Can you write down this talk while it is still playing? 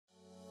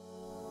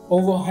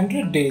Over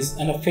 100 days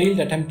and a failed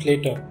attempt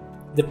later,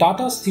 the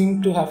Tatas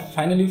seem to have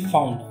finally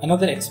found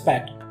another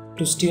expat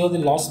to steer the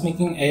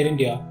loss-making Air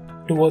India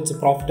towards a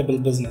profitable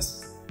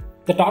business.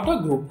 The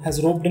Tata Group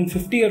has roped in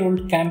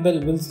 50-year-old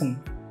Campbell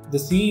Wilson, the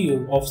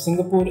CEO of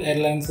Singapore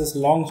Airlines'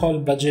 long-haul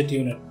budget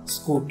unit,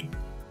 Scoot.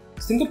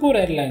 Singapore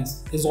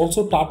Airlines is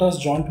also Tata's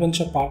joint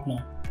venture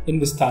partner in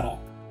Vistara.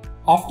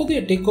 After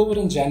their takeover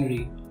in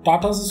January,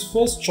 Tata's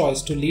first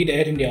choice to lead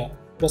Air India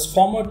was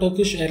former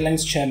Turkish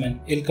Airlines chairman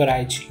İlker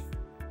Ayçi.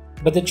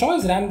 But the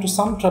choice ran into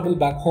some trouble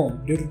back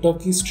home due to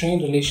Turkey's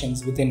strained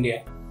relations with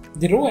India.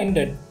 The row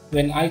ended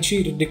when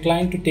Ayçi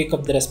declined to take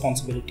up the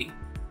responsibility.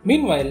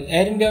 Meanwhile,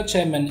 Air India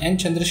chairman N.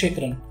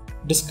 Chandrasekaran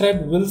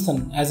described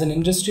Wilson as an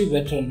industry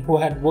veteran who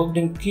had worked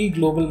in key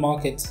global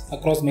markets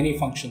across many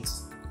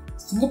functions.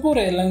 Singapore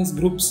Airlines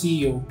Group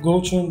CEO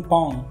Goh Choon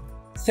Pong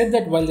said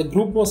that while the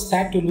group was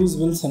sad to lose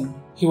Wilson,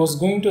 he was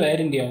going to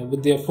Air India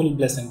with their full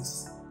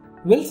blessings.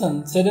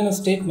 Wilson said in a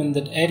statement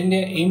that Air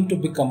India aimed to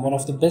become one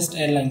of the best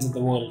airlines in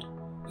the world.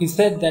 He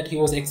said that he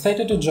was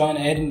excited to join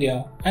Air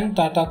India and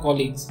Tata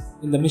colleagues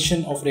in the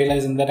mission of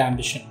realizing that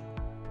ambition.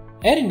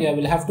 Air India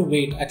will have to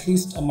wait at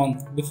least a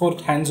month before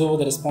it hands over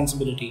the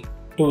responsibility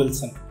to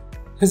Wilson.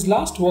 His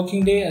last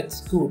working day at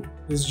Scoot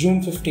is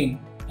June 15,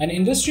 and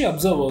industry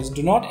observers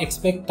do not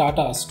expect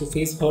Tatas to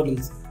face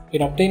hurdles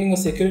in obtaining a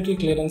security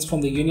clearance from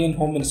the Union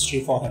Home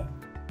Ministry for him.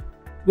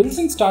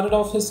 Wilson started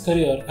off his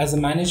career as a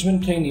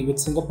management trainee with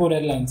Singapore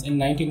Airlines in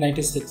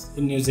 1996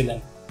 in New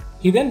Zealand.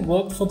 He then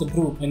worked for the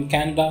group in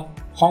Canada,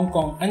 Hong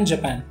Kong and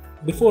Japan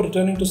before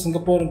returning to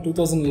Singapore in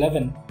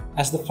 2011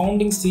 as the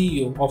founding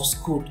CEO of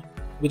Scoot,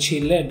 which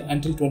he led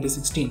until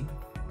 2016.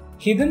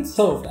 He then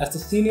served as the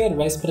Senior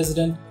Vice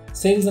President,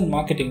 Sales and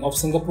Marketing of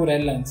Singapore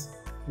Airlines,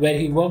 where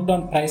he worked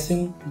on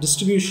pricing,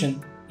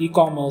 distribution,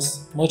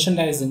 e-commerce,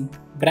 merchandising,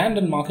 brand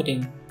and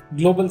marketing,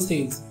 global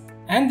sales,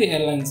 and the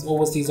airline's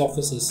overseas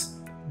offices,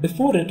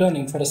 before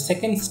returning for a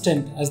second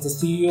stint as the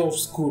CEO of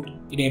Scoot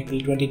in April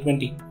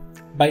 2020.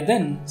 By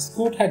then,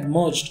 Scoot had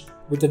merged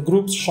with the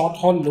group's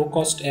short-haul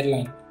low-cost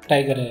airline,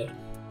 Tiger Air.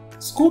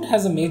 Scoot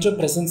has a major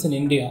presence in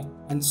India,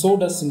 and so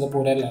does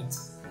Singapore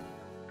Airlines.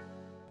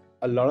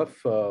 A lot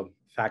of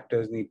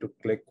factors need to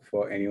click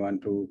for anyone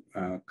to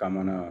come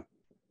on a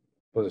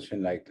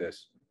position like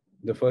this.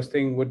 The first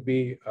thing would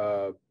be,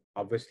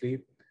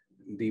 obviously,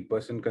 the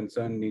person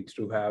concerned needs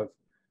to have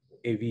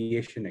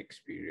aviation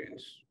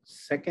experience.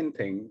 Second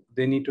thing,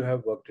 they need to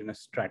have worked in a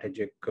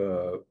strategic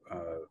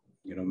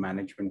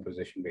management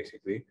position,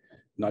 basically,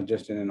 not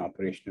just in an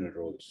operational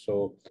role.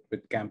 So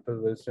with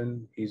Campbell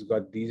Wilson, he's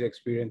got these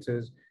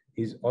experiences.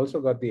 He's also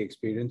got the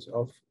experience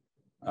of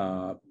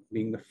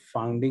being the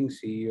founding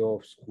CEO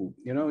of Scoot.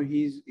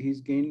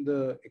 He's gained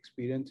the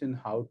experience in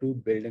how to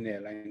build an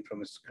airline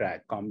from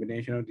scratch.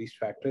 Combination of these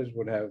factors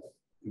would have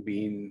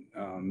been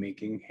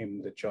making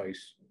him the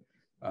choice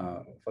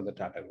for the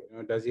Tata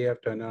Group. Does he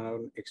have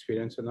turnaround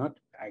experience or not?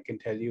 I can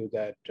tell you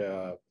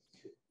that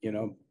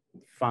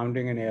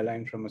founding an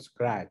airline from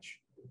scratch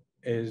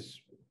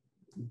is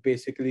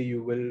basically,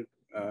 you will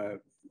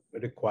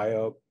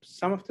require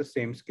some of the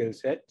same skill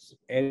sets.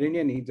 Air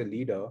India needs a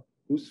leader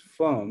who's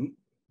firm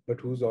but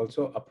who's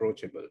also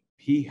approachable.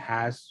 He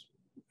has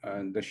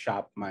the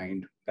sharp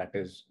mind that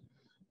is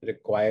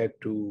required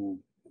to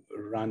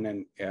run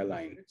an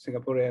airline.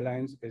 Singapore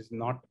Airlines is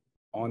not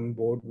on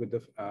board with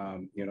the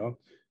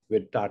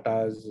with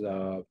Tata's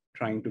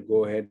trying to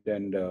go ahead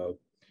and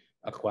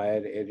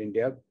acquire Air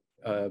India.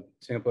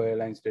 Singapore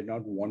Airlines did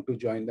not want to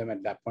join them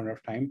at that point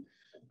of time.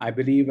 I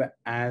believe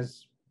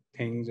as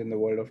things in the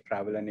world of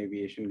travel and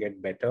aviation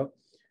get better,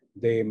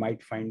 they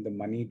might find the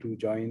money to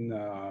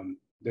join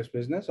this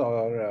business,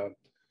 or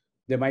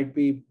they might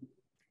be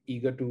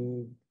eager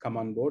to come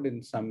on board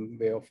in some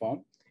way or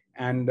form.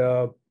 And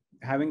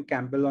having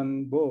Campbell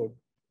on board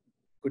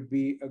could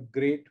be a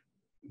great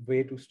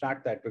way to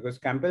start that, because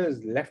Campbell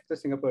has left the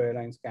Singapore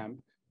Airlines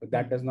camp, but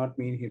that does not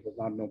mean he does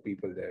not know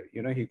people there.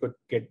 He could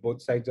get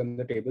both sides on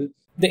the table.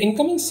 The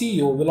incoming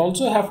CEO will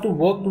also have to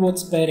work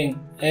towards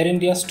paring Air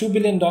India's $2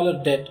 billion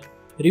debt,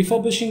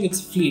 refurbishing its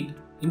fleet,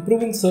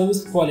 improving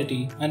service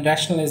quality, and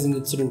rationalizing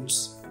its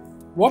routes.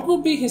 What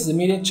would be his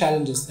immediate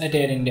challenges at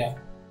Air India?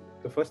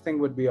 The first thing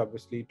would be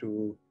obviously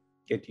to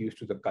get used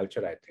to the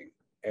culture, I think.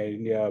 Air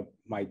India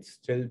might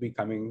still be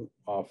coming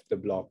off the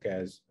block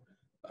as,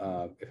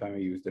 if I may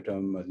use the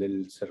term, a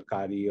little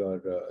sarkari or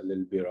a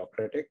little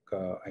bureaucratic,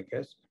 I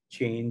guess.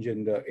 Change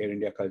in the Air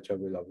India culture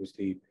will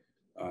obviously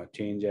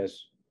change as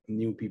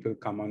new people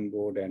come on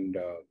board and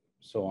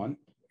so on.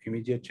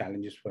 Immediate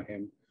challenges for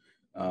him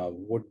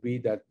would be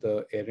that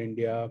the Air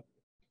India,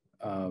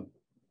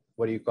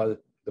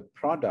 the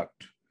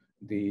product,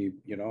 the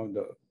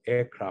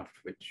aircraft,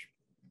 which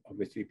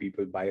obviously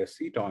people buy a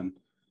seat on,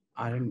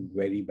 are in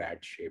very bad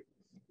shape.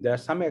 There are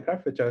some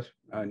aircraft which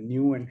are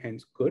new and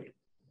hence good,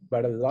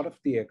 but a lot of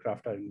the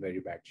aircraft are in very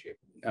bad shape.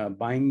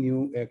 Buying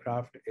new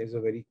aircraft is a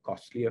very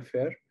costly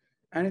affair,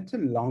 and it's a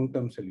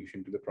long-term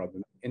solution to the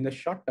problem. In the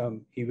short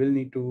term, he will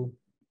need to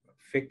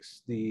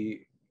fix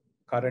the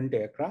current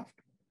aircraft.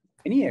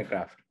 Any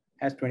aircraft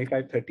has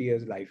 25, 30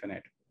 years life in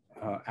it.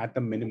 at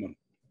the minimum.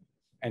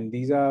 And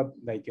these are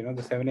like, the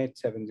 787s,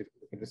 if you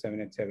look at the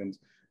 787s,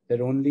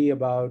 they're only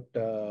about,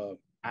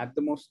 at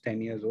the most,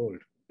 10 years old.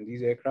 And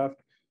these aircraft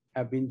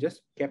have been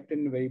just kept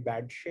in very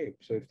bad shape.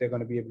 So if they're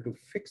going to be able to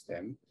fix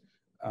them,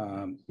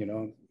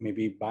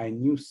 maybe buy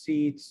new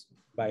seats,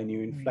 buy a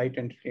new in-flight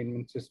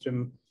entertainment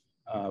system,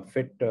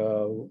 fit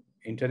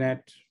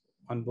internet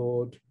on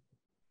board,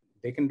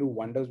 they can do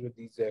wonders with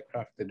these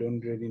aircraft. They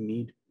don't really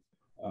need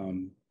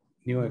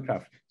new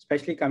aircraft,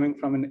 especially coming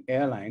from an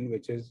airline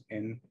which is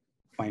in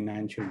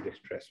financial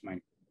distress,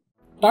 Mike.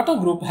 Tata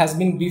Group has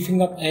been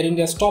beefing up Air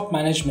India's top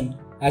management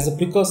as a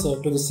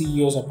precursor to the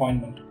CEO's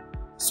appointment.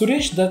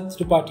 Suresh Dutt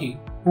Tripathi,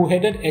 who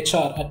headed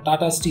HR at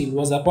Tata Steel,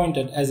 was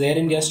appointed as Air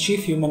India's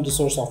Chief Human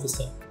Resource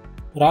Officer.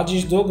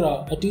 Rajesh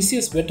Dogra, a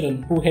TCS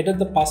veteran who headed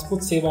the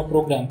Passport Seva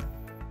program,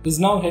 is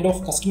now Head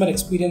of Customer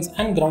Experience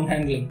and Ground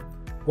Handling,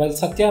 while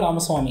Satya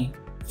Ramaswamy,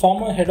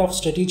 former Head of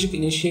Strategic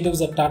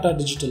Initiatives at Tata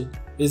Digital,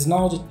 is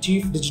now the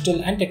Chief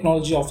Digital and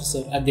Technology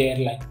Officer at the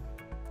airline.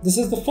 This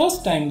is the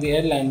first time the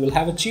airline will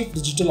have a Chief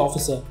Digital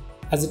Officer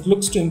as it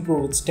looks to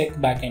improve its tech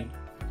backend.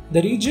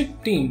 The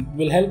rejig team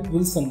will help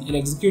Wilson in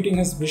executing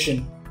his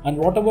vision and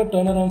whatever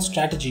turnaround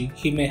strategy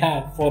he may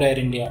have for Air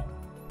India.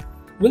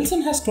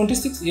 Wilson has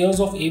 26 years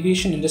of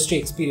aviation industry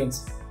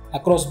experience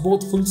across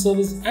both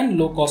full-service and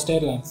low-cost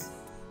airlines,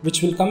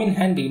 which will come in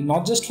handy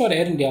not just for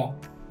Air India,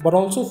 but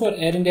also for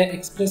Air India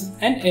Express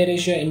and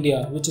AirAsia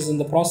India, which is in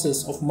the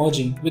process of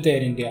merging with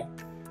Air India.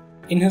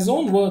 In his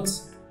own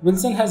words,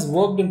 Wilson has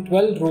worked in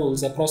 12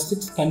 roles across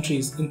 6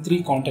 countries in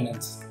 3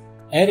 continents.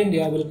 Air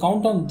India will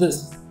count on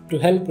this to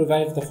help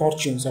revive the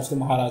fortunes of the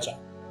Maharaja.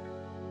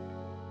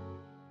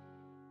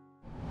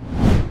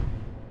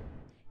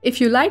 If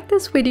you like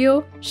this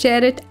video,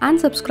 share it and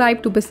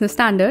subscribe to Business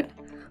Standard.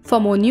 For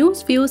more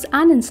news, views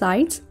and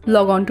insights,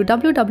 log on to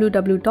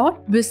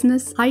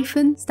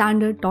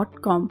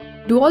www.business-standard.com.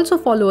 Do also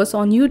follow us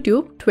on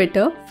YouTube,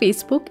 Twitter,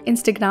 Facebook,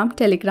 Instagram,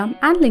 Telegram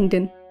and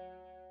LinkedIn.